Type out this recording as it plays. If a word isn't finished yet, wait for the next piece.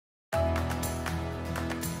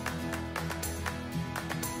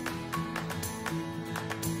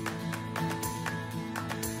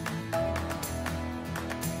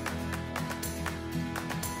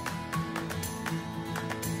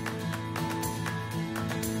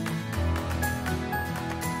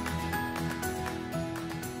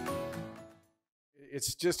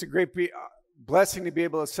It's just a great blessing to be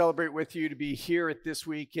able to celebrate with you, to be here at this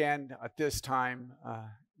weekend, at this time.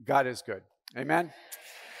 God is good. Amen.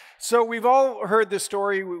 So we've all heard the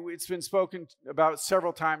story. It's been spoken about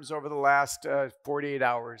several times over the last 48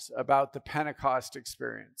 hours about the Pentecost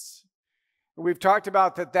experience. We've talked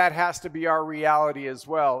about that has to be our reality as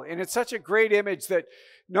well. And it's such a great image that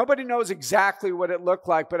nobody knows exactly what it looked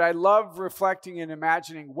like, but I love reflecting and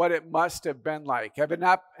imagining what it must have been like. I've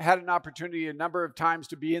had an opportunity a number of times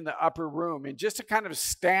to be in the upper room and just to kind of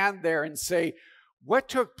stand there and say, what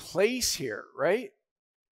took place here, right?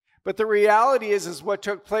 But the reality is what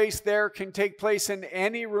took place there can take place in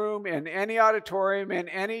any room, in any auditorium, in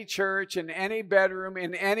any church, in any bedroom,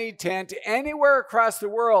 in any tent, anywhere across the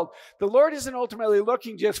world. The Lord isn't ultimately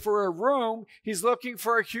looking just for a room. He's looking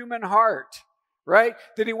for a human heart, right?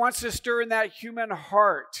 That he wants to stir in that human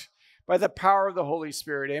heart by the power of the Holy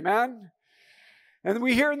Spirit. Amen? And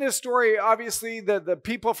we hear in this story, obviously, the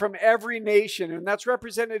people from every nation, and that's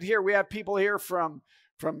represented here. We have people here from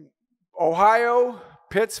Ohio,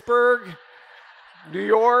 Pittsburgh, New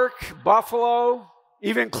York, Buffalo,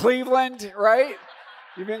 even Cleveland, right?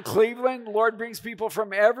 Even Cleveland. The Lord brings people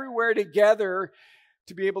from everywhere together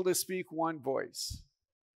to be able to speak one voice.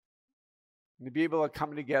 And to be able to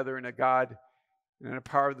come together in a God and in a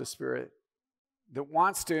power of the Spirit that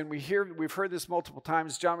wants to, and we've heard this multiple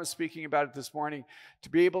times. John was speaking about it this morning, to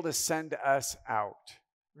be able to send us out,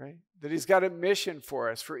 right? That he's got a mission for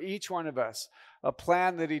us, for each one of us, a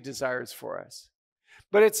plan that he desires for us.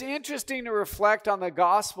 But it's interesting to reflect on the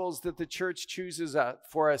Gospels that the church chooses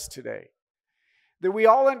for us today. That we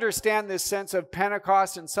all understand this sense of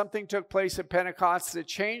Pentecost, and something took place at Pentecost that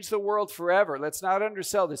changed the world forever. Let's not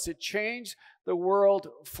undersell this. It changed the world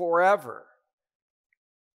forever.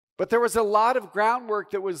 But there was a lot of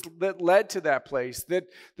groundwork that led to that place, that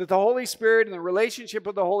the Holy Spirit and the relationship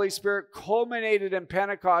with the Holy Spirit culminated in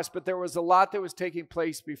Pentecost, but there was a lot that was taking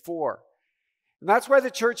place before. And that's why the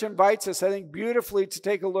church invites us, I think, beautifully to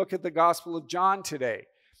take a look at the Gospel of John today,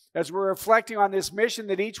 as we're reflecting on this mission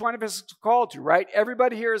that each one of us is called to, right?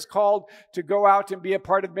 Everybody here is called to go out and be a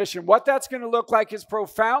part of mission. What that's going to look like is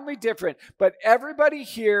profoundly different, but everybody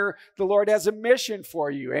here, the Lord has a mission for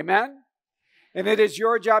you, amen? And it is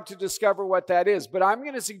your job to discover what that is. But I'm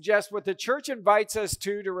going to suggest what the church invites us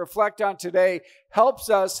to reflect on today helps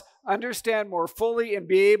us understand more fully and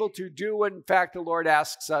be able to do what, in fact, the Lord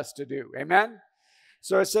asks us to do. Amen?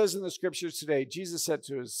 So it says in the scriptures today, Jesus said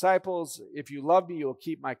to his disciples, if you love me, you will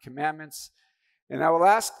keep my commandments. And I will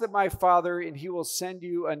ask that my Father, and he will send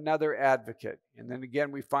you another advocate. And then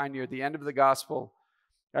again, we find near the end of the gospel,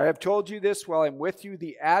 I have told you this while I'm with you,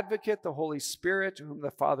 the advocate, the Holy Spirit, whom the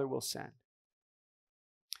Father will send.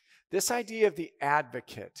 This idea of the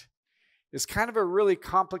advocate is kind of a really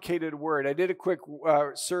complicated word. I did a quick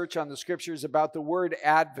search on the scriptures about the word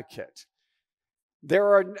advocate. There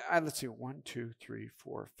are, let's see, 1, 2, 3,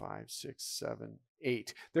 4, 5, 6, 7,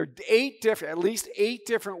 8. There are at least eight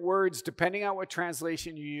different words, depending on what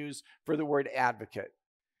translation you use for the word advocate.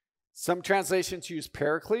 Some translations use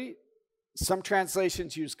paraclete. Some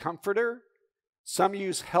translations use comforter. Some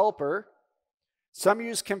use helper. Some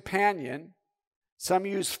use companion. Some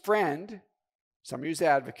use friend. Some use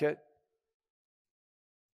advocate.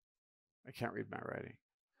 I can't read my writing.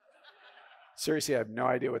 Seriously, I have no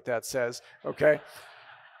idea what that says. Okay.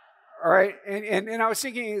 All right. And I was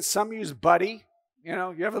thinking some use buddy. You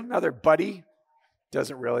know, you have another buddy.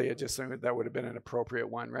 Doesn't really. I just think that would have been an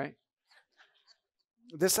appropriate one, right?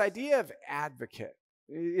 This idea of advocate.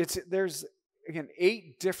 There's again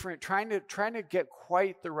 8 different trying to get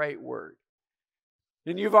quite the right word.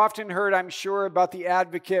 And you've often heard, I'm sure, about the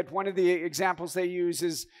advocate. One of the examples they use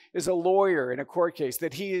is a lawyer in a court case,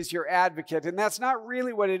 that he is your advocate. And that's not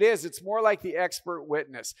really what it is. It's more like the expert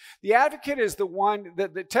witness. The advocate is the one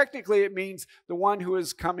that technically it means the one who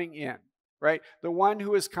is coming in, right? The one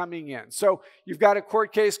who is coming in. So you've got a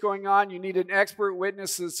court case going on. You need an expert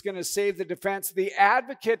witness that's going to save the defense. The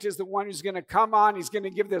advocate is the one who's going to come on. He's going to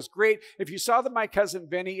give this great, if you saw My Cousin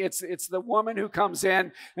Vinny, it's the woman who comes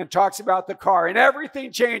in and talks about the car and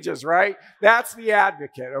everything changes, right? That's the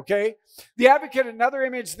advocate, okay? The advocate, another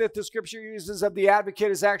image that the scripture uses of the advocate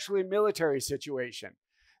is actually a military situation.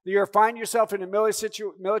 You find yourself in a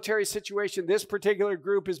military situation. This particular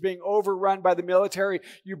group is being overrun by the military.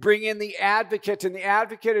 You bring in the advocate, and the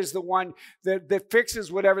advocate is the one that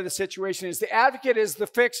fixes whatever the situation is. The advocate is the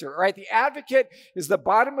fixer, right? The advocate is the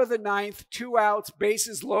bottom of the ninth, 2 outs,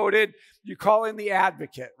 bases loaded. You call in the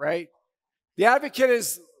advocate, right? The advocate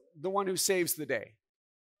is the one who saves the day.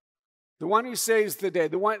 The one who saves the day,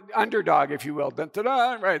 the one underdog, if you will. Dun, dun,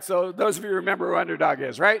 dun, right, so those of you who remember who underdog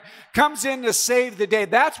is, right? Comes in to save the day.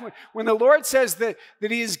 That's when the Lord says that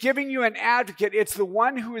he is giving you an advocate, it's the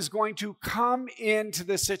one who is going to come into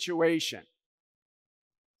the situation.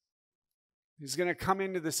 He's going to come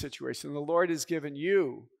into the situation. The Lord has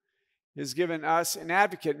given us an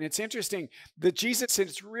advocate. And it's interesting that Jesus said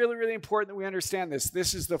it's really, really important that we understand this.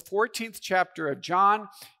 This is the 14th chapter of John.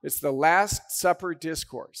 It's the Last Supper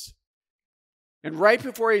discourse. And right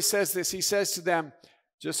before he says this, he says to them,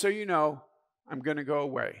 just so you know, I'm going to go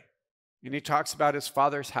away. And he talks about his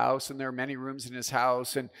Father's house, and there are many rooms in his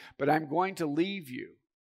house, but I'm going to leave you.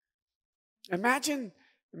 Imagine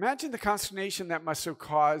the consternation that must have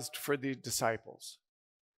caused for the disciples.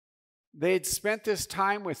 They had spent this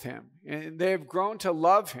time with him, and they have grown to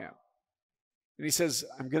love him. And he says,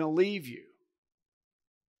 I'm going to leave you.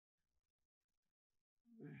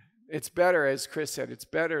 It's better, as Chris said, it's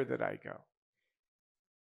better that I go.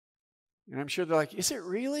 And I'm sure they're like, is it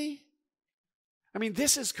really? I mean,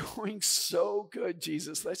 this is going so good,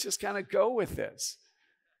 Jesus. Let's just kind of go with this.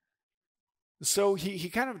 So he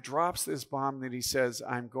kind of drops this bomb that he says,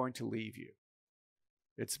 I'm going to leave you.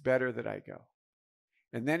 It's better that I go.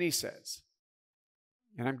 And then he says,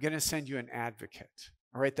 and I'm going to send you an advocate.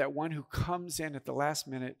 All right, that one who comes in at the last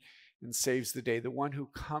minute and saves the day, the one who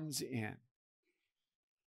comes in.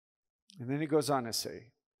 And then he goes on to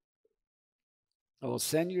say, I will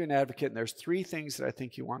send you an advocate, and there's three things that I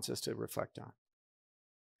think he wants us to reflect on.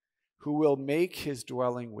 Who will make his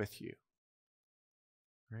dwelling with you.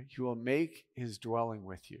 Right? He will make his dwelling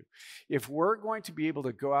with you. If we're going to be able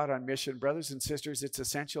to go out on mission, brothers and sisters, it's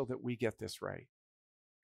essential that we get this right.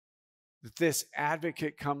 That this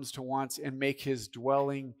advocate comes to once and make his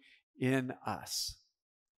dwelling in us.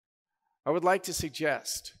 I would like to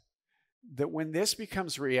suggest that when this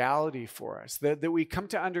becomes reality for us, that we come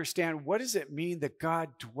to understand, what does it mean that God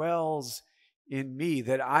dwells in me,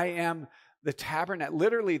 that I am the tabernacle,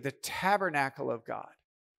 literally the tabernacle of God,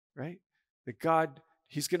 right? That God,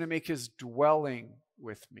 he's going to make his dwelling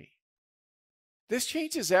with me. This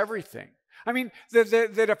changes everything. I mean,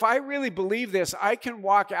 that if I really believe this, I can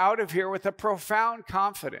walk out of here with a profound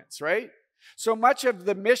confidence, right? So much of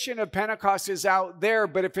the mission of Pentecost is out there,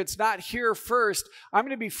 but if it's not here first, I'm going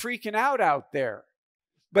to be freaking out there.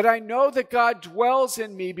 But I know that God dwells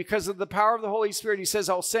in me because of the power of the Holy Spirit. He says,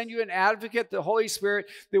 I'll send you an advocate, the Holy Spirit,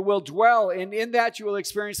 that will dwell. And in that you will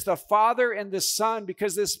experience the Father and the Son,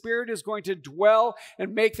 because the Spirit is going to dwell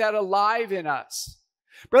and make that alive in us.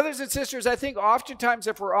 Brothers and sisters, I think oftentimes,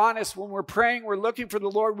 if we're honest, when we're praying, we're looking for the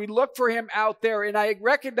Lord, we look for him out there. And I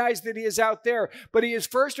recognize that he is out there, but he is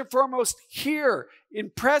first and foremost here,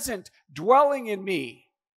 in present, dwelling in me.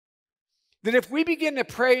 That if we begin to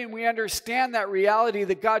pray and we understand that reality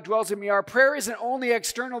that God dwells in me, our prayer isn't only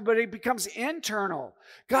external, but it becomes internal.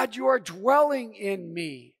 God, you are dwelling in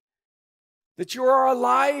me. That you are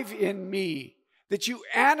alive in me. That you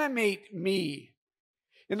animate me.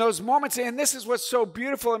 In those moments, and this is what's so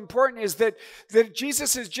beautiful and important, is that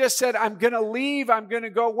Jesus has just said, I'm going to leave, I'm going to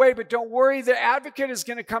go away, but don't worry, the advocate is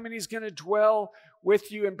going to come and he's going to dwell with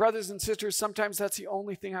you. And brothers and sisters, sometimes that's the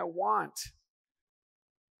only thing I want.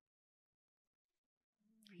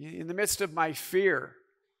 In the midst of my fear,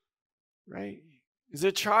 right? As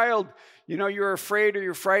a child, you're afraid or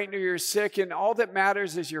you're frightened or you're sick, and all that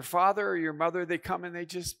matters is your father or your mother, they come and they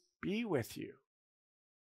just be with you.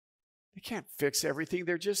 They can't fix everything.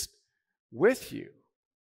 They're just with you.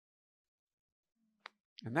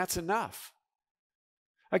 And that's enough.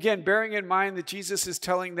 Again, bearing in mind that Jesus is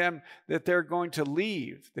telling them that they're going to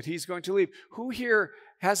leave, that he's going to leave. Who here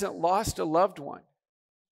hasn't lost a loved one?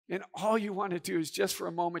 And all you want to do is just for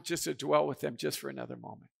a moment, just to dwell with them, just for another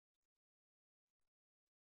moment.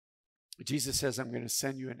 Jesus says, I'm going to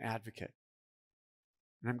send you an advocate.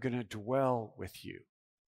 And I'm going to dwell with you.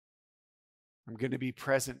 I'm going to be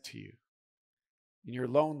present to you in your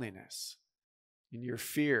loneliness, in your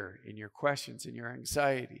fear, in your questions, in your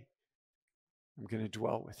anxiety. I'm going to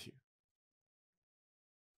dwell with you.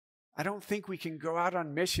 I don't think we can go out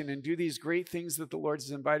on mission and do these great things that the Lord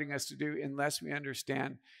is inviting us to do unless we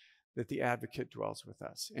understand that the advocate dwells with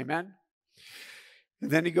us. Amen?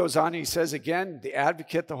 And then he goes on, he says again, the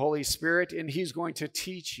advocate, the Holy Spirit, and he's going to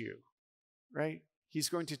teach you, right? He's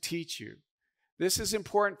going to teach you. This is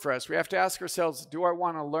important for us. We have to ask ourselves, do I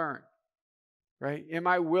want to learn? Right? Am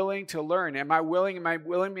I willing to learn? Am I willing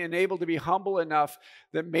and able to be humble enough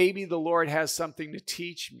that maybe the Lord has something to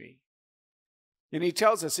teach me? And he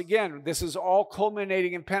tells us, again, this is all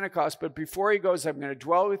culminating in Pentecost, but before he goes, I'm going to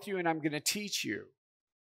dwell with you and I'm going to teach you.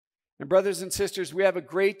 And brothers and sisters, we have a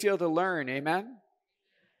great deal to learn. Amen?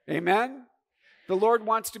 Amen? The Lord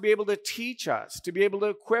wants to be able to teach us, to be able to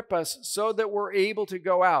equip us so that we're able to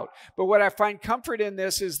go out. But what I find comfort in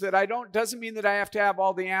this is that doesn't mean that I have to have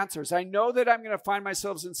all the answers. I know that I'm going to find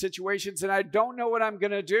myself in situations and I don't know what I'm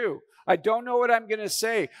going to do. I don't know what I'm going to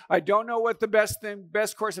say. I don't know what the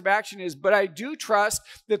best course of action is, but I do trust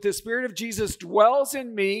that the Spirit of Jesus dwells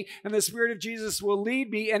in me and the Spirit of Jesus will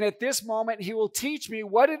lead me. And at this moment, he will teach me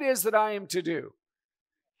what it is that I am to do.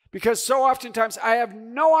 Because so oftentimes I have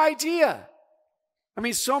no idea. I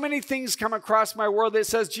mean, so many things come across my world that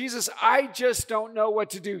says, Jesus, I just don't know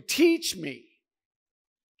what to do. Teach me.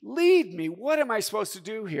 Lead me. What am I supposed to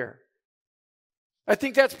do here? I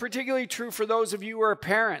think that's particularly true for those of you who are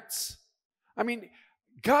parents. I mean,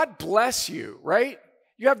 God bless you, right?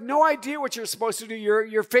 You have no idea what you're supposed to do.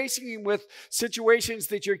 You're facing with situations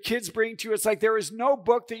that your kids bring to you. It's like there is no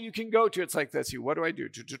book that you can go to. It's like, let's see, what do I do?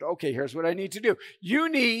 Okay, here's what I need to do. You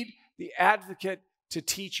need the advocate to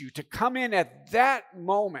teach you, to come in at that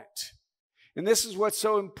moment. And this is what's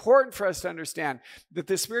so important for us to understand, that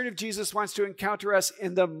the Spirit of Jesus wants to encounter us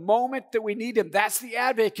in the moment that we need him. That's the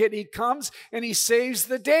advocate. He comes and he saves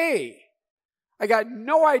the day. I got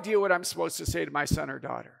no idea what I'm supposed to say to my son or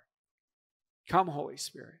daughter. Come, Holy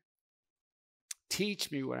Spirit. Teach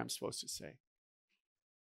me what I'm supposed to say.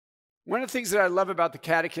 One of the things that I love about the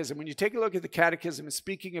Catechism, when you take a look at the Catechism and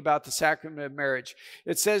speaking about the sacrament of marriage,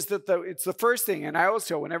 it says that it's the first thing, and I always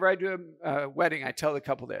tell, whenever I do a wedding, I tell the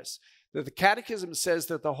couple this, that the Catechism says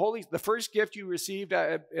that the first gift you received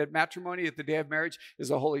at matrimony at the day of marriage is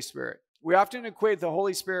the Holy Spirit. We often equate the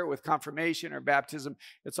Holy Spirit with confirmation or baptism.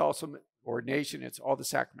 It's also ordination. It's all the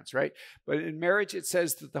sacraments, right? But in marriage, it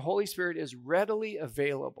says that the Holy Spirit is readily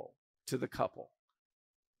available to the couple.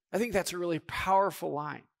 I think that's a really powerful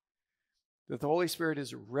line, that the Holy Spirit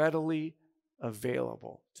is readily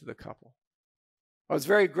available to the couple. I was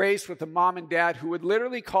very graced with a mom and dad who would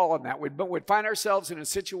literally call on that. We'd find ourselves in a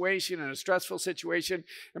situation, in a stressful situation,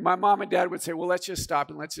 and my mom and dad would say, well, let's just stop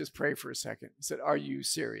and let's just pray for a second. I said, are you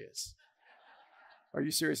serious? Are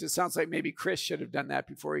you serious? It sounds like maybe Chris should have done that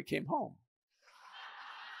before he came home.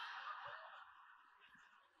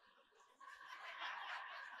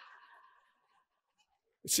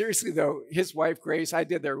 Seriously, though, his wife, Grace, I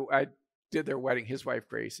did their wedding. His wife,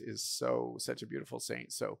 Grace, is such a beautiful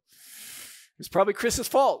saint. So it's probably Chris's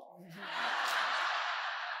fault.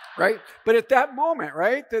 Right? But at that moment,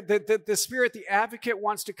 right, the Spirit, the advocate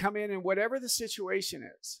wants to come in whatever the situation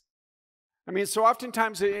is. I mean, so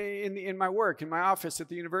oftentimes in my work, in my office at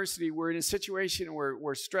the university, we're in a situation where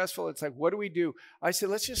we're stressful. It's like, what do we do? I say,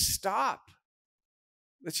 let's just stop.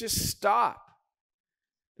 Let's just stop.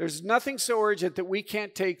 There's nothing so urgent that we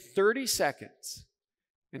can't take 30 seconds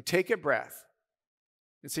and take a breath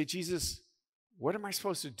and say, Jesus, what am I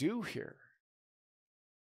supposed to do here?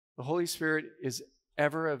 The Holy Spirit is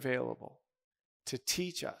ever available to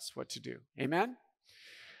teach us what to do. Amen?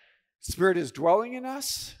 Spirit is dwelling in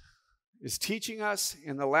us, is teaching us.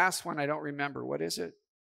 And the last one, I don't remember. What is it?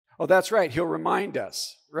 Oh, that's right. He'll remind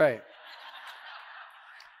us. Right.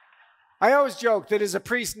 I always joke that as a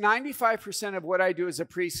priest, 95% of what I do as a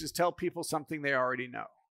priest is tell people something they already know.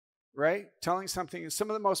 Right? Telling something.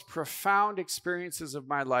 Some of the most profound experiences of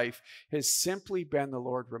my life has simply been the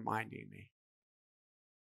Lord reminding me.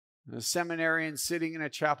 A seminarian sitting in a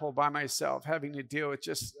chapel by myself, having to deal with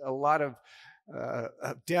just a lot of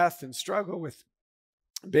death and struggle with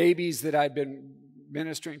babies that I'd been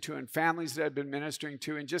ministering to and families that I'd been ministering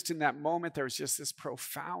to. And just in that moment, there was just this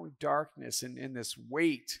profound darkness and this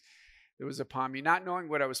weight that was upon me, not knowing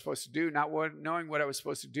what I was supposed to do, knowing what I was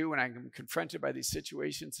supposed to do when I'm confronted by these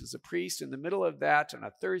situations as a priest. In the middle of that, on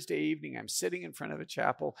a Thursday evening, I'm sitting in front of a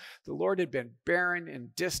chapel. The Lord had been barren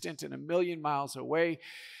and distant and 1,000,000 miles away.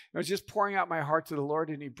 I was just pouring out my heart to the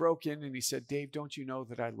Lord, and he broke in and he said, Dave, don't you know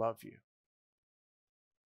that I love you?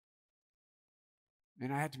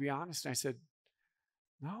 And I had to be honest, and I said,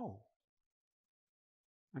 no.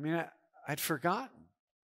 I mean, I'd forgotten,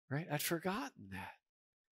 right? I'd forgotten that.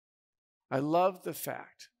 I love the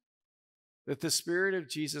fact that the Spirit of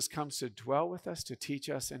Jesus comes to dwell with us, to teach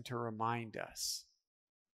us, and to remind us.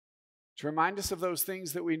 To remind us of those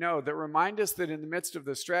things that we know, that remind us that in the midst of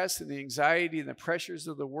the stress and the anxiety and the pressures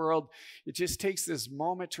of the world, it just takes this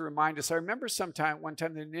moment to remind us. I remember one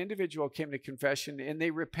time that an individual came to confession and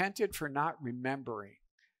they repented for not remembering.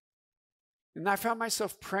 And I found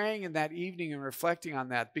myself praying in that evening and reflecting on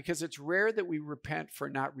that, because it's rare that we repent for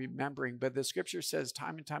not remembering. But the scripture says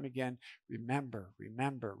time and time again, remember,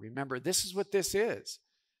 remember, remember. This is what this is.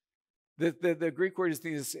 The Greek word is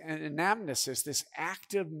this anamnesis, this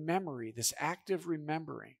active memory, this active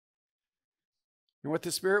remembering. And what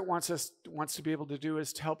the Spirit wants to be able to do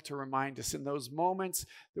is to help to remind us in those moments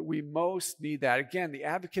that we most need that. Again, the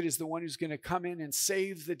advocate is the one who's going to come in and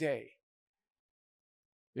save the day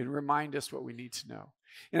and remind us what we need to know.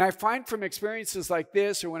 And I find from experiences like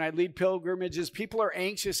this, or when I lead pilgrimages, people are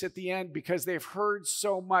anxious at the end because they've heard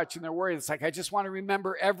so much and they're worried. It's like, I just want to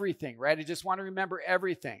remember everything, right? I just want to remember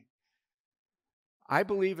everything. I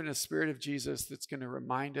believe in a Spirit of Jesus that's going to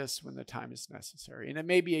remind us when the time is necessary. And it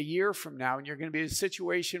may be a year from now, and you're going to be in a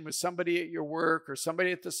situation with somebody at your work or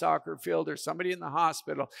somebody at the soccer field or somebody in the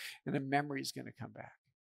hospital, and a memory is going to come back.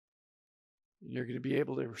 And you're going to be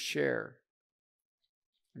able to share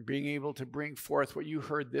and being able to bring forth what you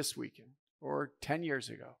heard this weekend or 10 years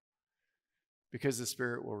ago, because the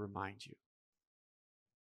Spirit will remind you.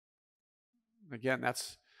 Again,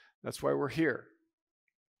 that's why we're here.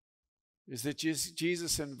 Is that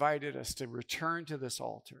Jesus invited us to return to this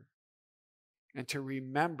altar and to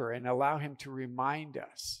remember and allow him to remind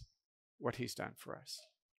us what he's done for us.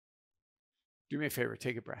 Do me a favor,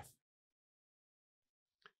 take a breath.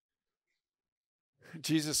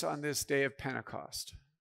 Jesus, on this day of Pentecost,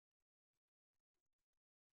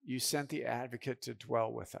 you sent the advocate to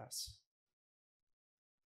dwell with us,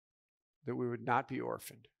 that we would not be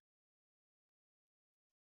orphaned.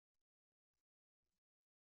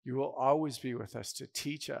 You will always be with us to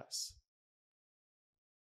teach us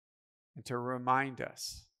and to remind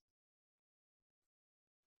us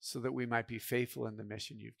so that we might be faithful in the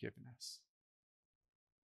mission you've given us.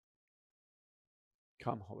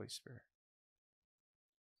 Come, Holy Spirit.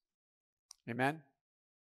 Amen.